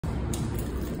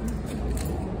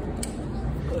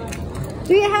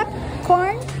Do you have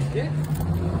corn? Yeah.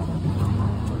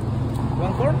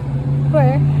 One corn?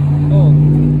 Where? Oh.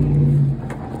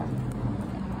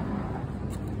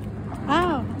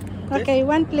 Oh. Okay,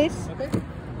 one please. Okay.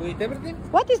 With everything?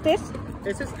 What is this?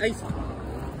 This is ice.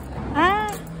 Ah,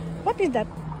 what is that?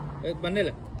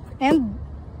 Vanilla. And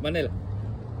Vanilla.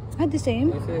 the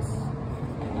same. This is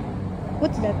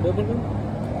What's that? bubble gum.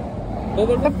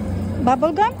 Bubble gum.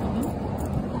 Bubble gum?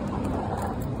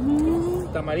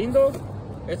 Tamarindo.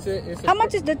 How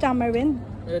much is the tamarind?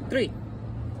 3.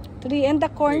 3 and the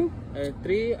corn?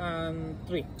 3 and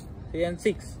 3. 3 and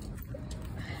 6.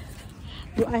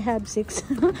 Do I have 6?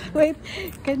 Wait,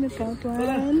 can you count?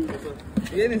 1,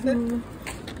 2,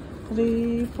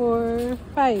 3, 4,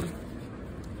 5.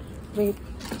 Wait.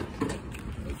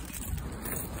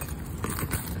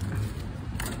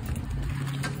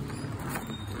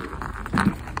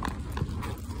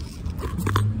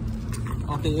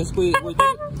 Okay, it's with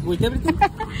everything.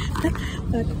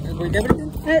 With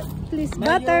everything. Please, Mayo.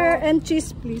 butter and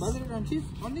cheese, please. Butter and cheese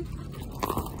only.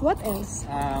 What else?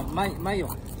 Mayo.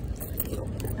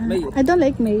 Mayo. I don't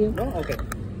like mayo. No, okay.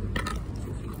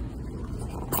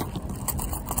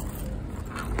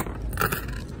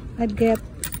 I'd get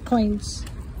coins.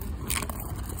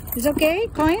 Is okay?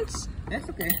 Coins? That's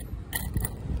okay.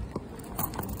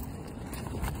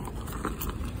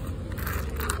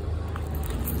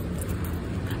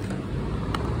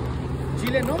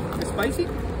 Chile, no? Spicy?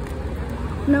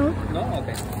 No. No?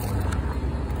 Okay.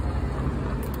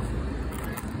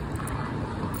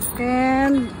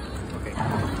 And Okay.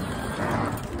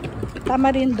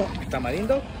 tamarindo.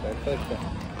 Tamarindo? Perfecto.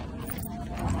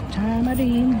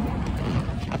 Tamarind.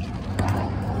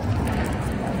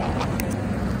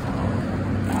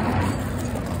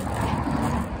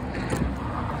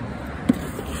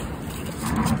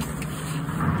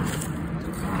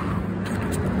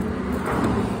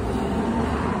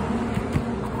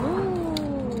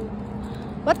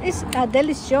 What is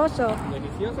delicioso?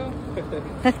 Delicioso.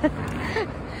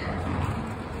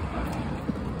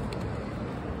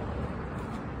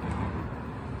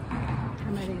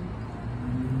 Tamarind.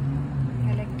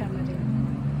 I like tamarind.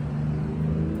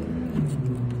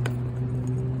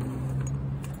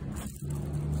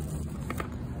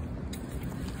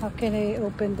 How can I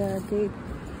open the gate?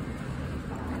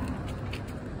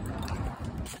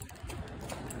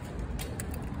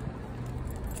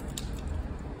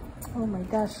 Oh my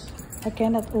gosh, I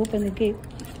cannot open the gate.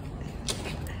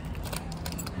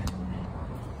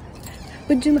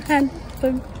 Would you hand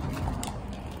for...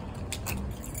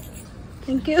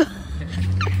 Thank you.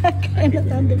 I cannot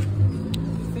open.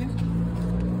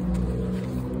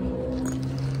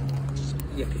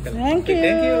 Thank you.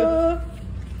 Thank you.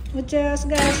 Muchas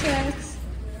gracias.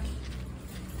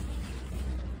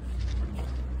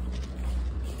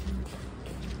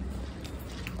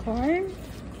 Corn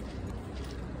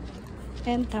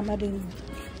and tamarind.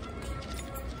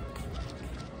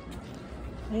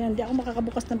 Ayan, di ako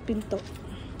makakabukas ng pinto.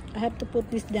 I have to put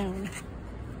this down.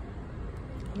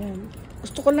 Ayan.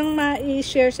 Gusto ko lang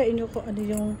ma-share sa inyo kung ano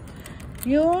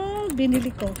yung binili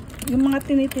ko. Yung mga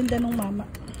tinitinda ng mama.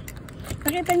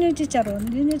 Nakita nyo yung chicharon?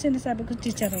 Yun yung sinasabi ko,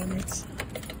 chicharones.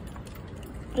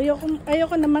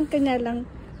 Ayoko naman, kanya lang.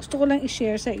 Gusto ko lang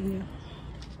i-share sa inyo.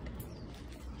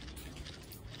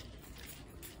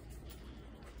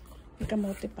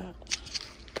 Ikamote pa ako.